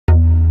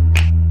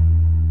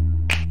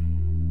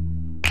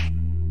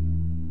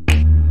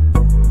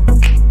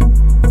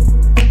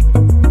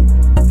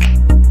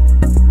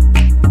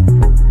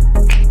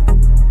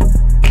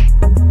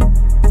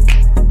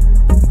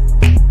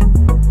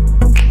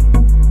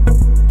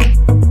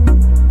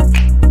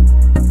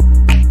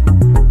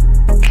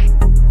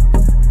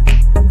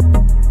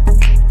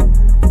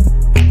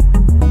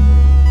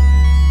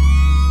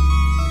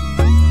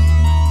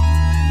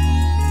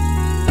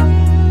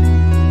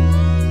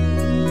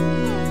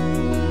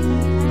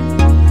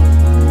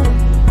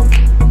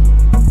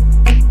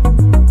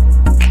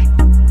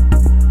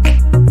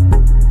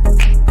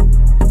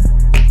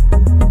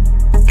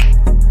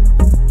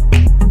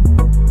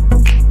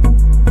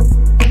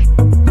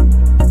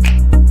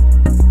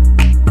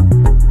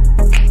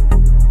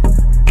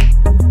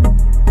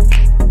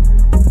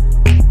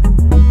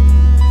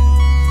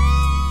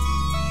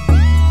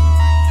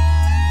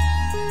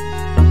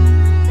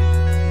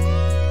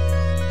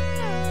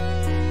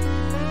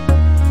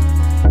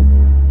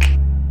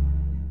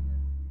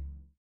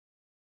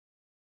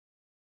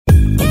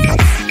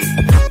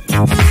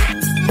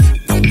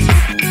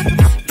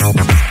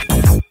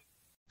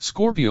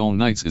Scorpio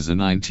Nights is a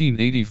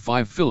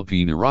 1985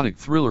 Philippine erotic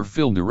thriller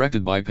film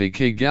directed by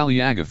Peque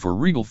Galiaga for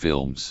Regal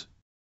Films.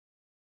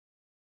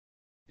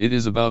 It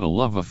is about a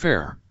love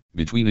affair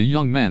between a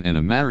young man and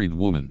a married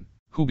woman,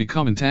 who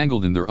become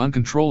entangled in their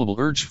uncontrollable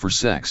urge for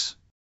sex.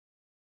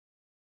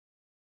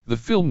 The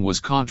film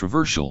was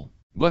controversial,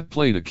 but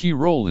played a key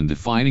role in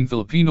defining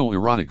Filipino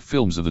erotic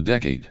films of the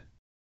decade.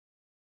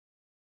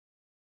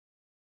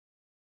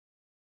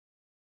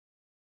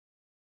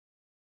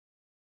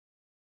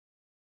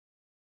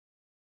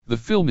 The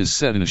film is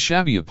set in a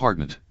shabby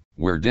apartment,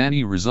 where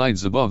Danny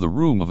resides above the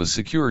room of a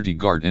security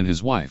guard and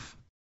his wife.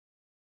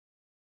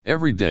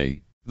 Every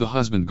day, the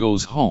husband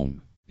goes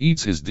home,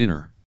 eats his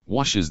dinner,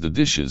 washes the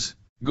dishes,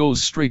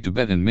 goes straight to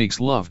bed and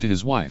makes love to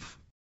his wife.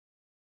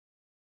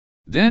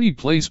 Danny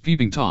plays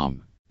peeping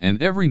Tom,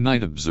 and every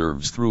night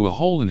observes through a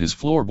hole in his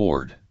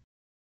floorboard.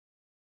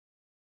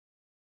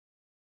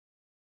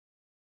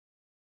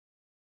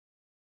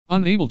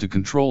 Unable to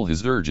control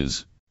his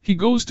urges, he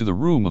goes to the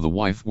room of the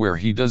wife where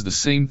he does the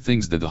same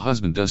things that the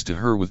husband does to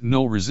her with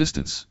no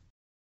resistance.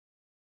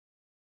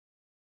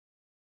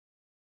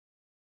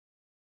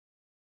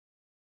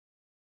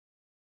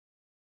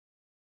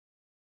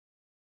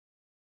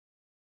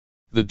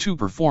 The two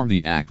perform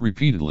the act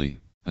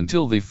repeatedly,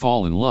 until they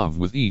fall in love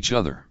with each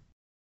other.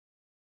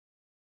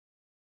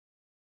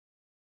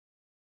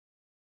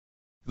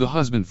 The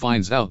husband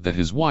finds out that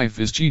his wife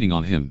is cheating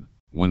on him,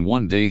 when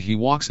one day he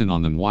walks in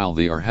on them while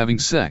they are having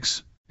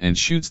sex, and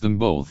shoots them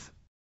both.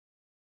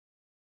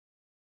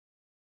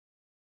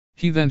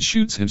 He then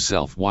shoots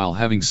himself while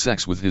having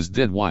sex with his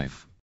dead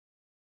wife.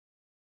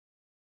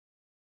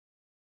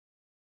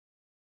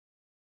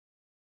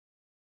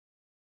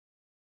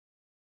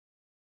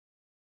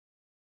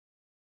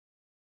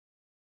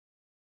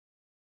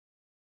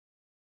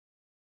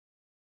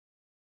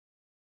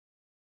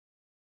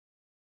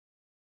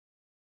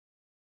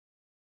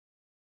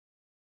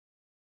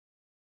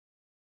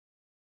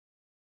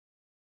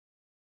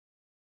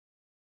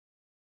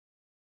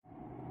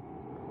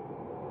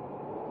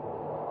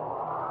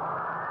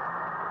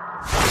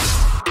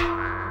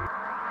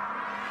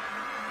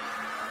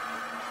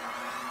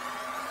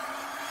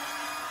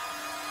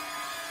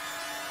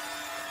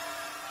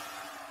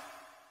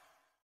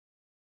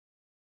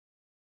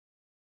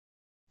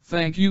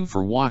 Thank you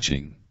for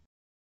watching.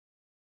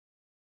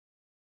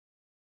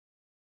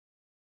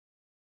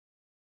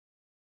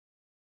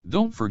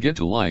 Don't forget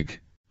to like,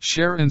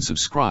 share and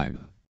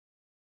subscribe.